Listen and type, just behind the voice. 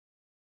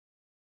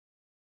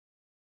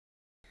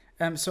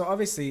So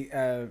obviously,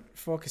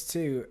 Focus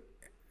 2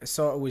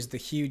 sort of was the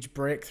huge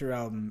breakthrough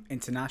album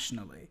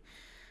internationally.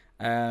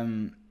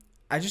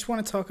 I just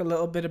want to talk a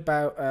little bit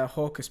about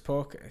Hocus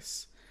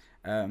Pocus,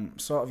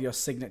 sort of your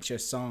signature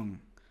song,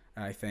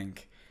 I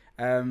think.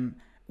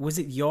 Was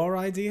it your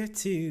idea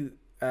to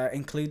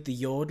include the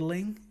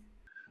yodeling?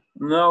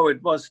 No,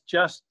 it was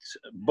just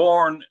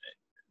born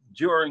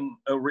during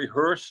a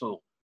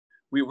rehearsal.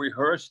 We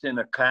rehearsed in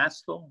a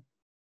castle,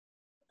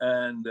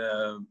 and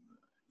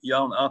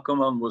Jan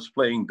Akkerman was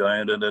playing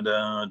da da da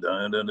da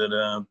da da da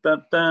da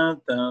da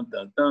da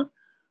da da,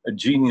 a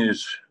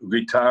genius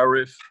guitar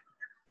riff,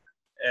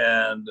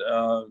 and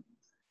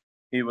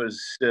he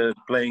was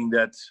playing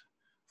that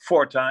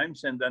 4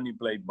 times, and then he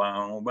played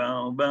bow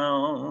bow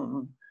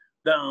bow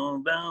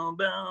down down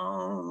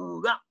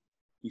down.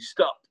 He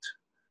stopped,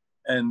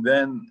 and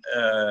then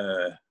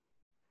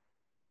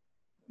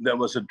there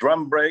was a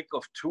drum break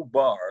of 2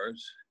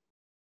 bars.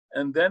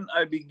 And then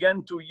I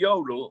began to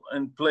yodel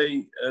and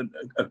play an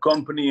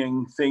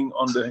accompanying thing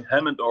on the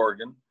Hammond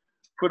organ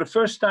for the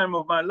first time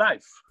of my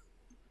life.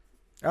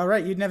 All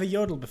right, you'd never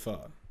yodeled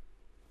before?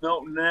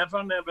 No,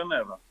 never, never,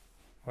 never.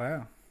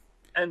 Wow.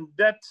 And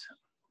that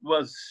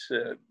was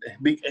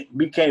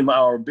became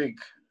our big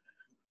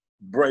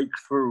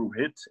breakthrough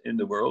hit in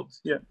the world.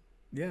 Yeah.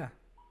 Yeah.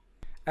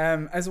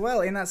 As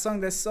well, in that song,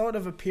 there's sort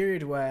of a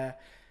period where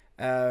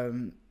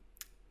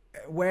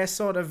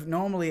sort of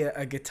normally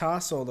a guitar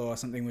solo or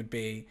something would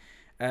be,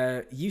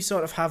 you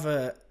sort of have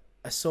a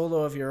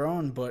solo of your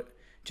own, but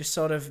just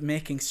sort of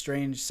making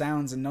strange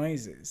sounds and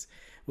noises.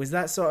 Was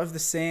that sort of the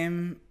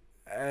same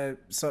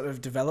sort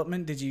of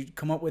development? Did you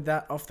come up with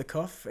that off the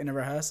cuff in a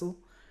rehearsal?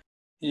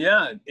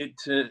 Yeah,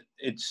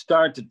 it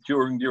started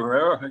during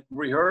the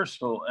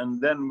rehearsal,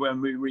 and then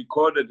when we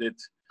recorded it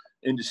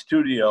in the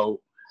studio,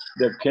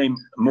 there came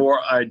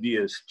more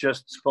ideas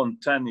just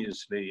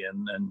spontaneously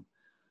and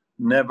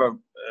never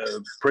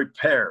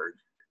prepared.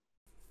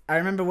 I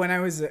remember when I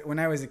was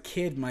a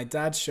kid, my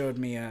dad showed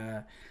me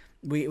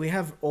we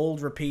have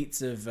old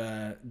repeats of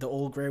the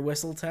All Grey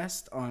Whistle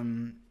Test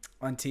on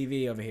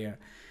TV over here,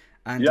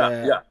 and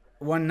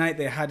one night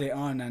they had it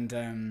on,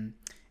 and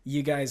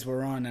you guys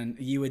were on, and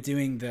you were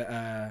doing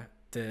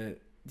the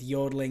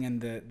yodeling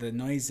and the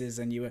noises,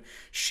 and you were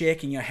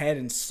shaking your head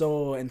and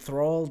so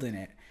enthralled in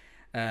it.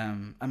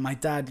 And my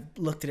dad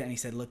looked at it and he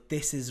said, "Look,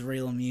 this is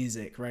real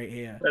music right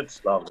here."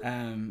 That's lovely.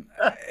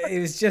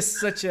 It was just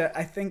such a.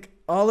 I think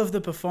all of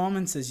the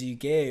performances you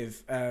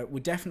gave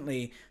were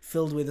definitely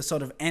filled with a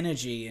sort of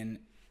energy, and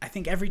I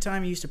think every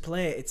time you used to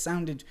play it, it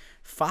sounded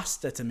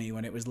faster to me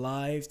when it was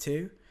live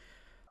too.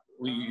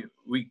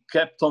 We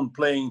kept on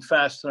playing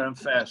faster and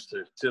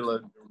faster till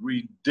a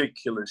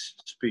ridiculous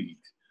speed.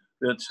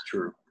 That's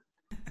true.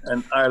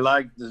 And I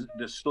like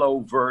the slow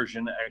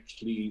version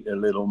actually a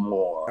little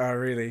more. Oh,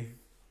 really?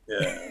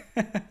 Yeah.